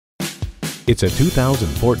It's a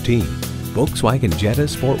 2014 Volkswagen Jetta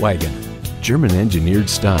SportWagen. German-engineered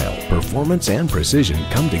style, performance, and precision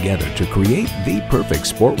come together to create the perfect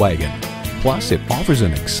sport wagon. Plus, it offers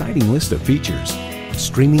an exciting list of features: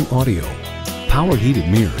 streaming audio, power heated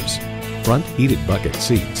mirrors, front heated bucket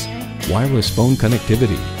seats, wireless phone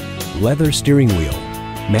connectivity, leather steering wheel,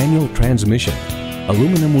 manual transmission,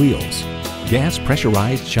 aluminum wheels, gas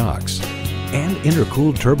pressurized shocks, and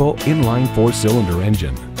intercooled turbo inline 4-cylinder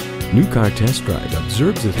engine. New Car Test Drive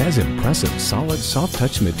observes it has impressive solid soft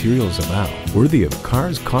touch materials about, worthy of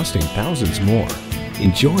cars costing thousands more.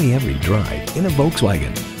 Enjoy every drive in a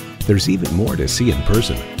Volkswagen. There's even more to see in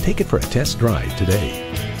person. Take it for a test drive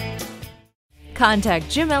today. Contact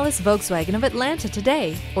Jim Ellis Volkswagen of Atlanta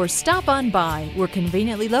today or stop on by. We're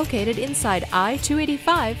conveniently located inside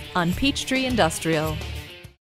I-285 on Peachtree Industrial.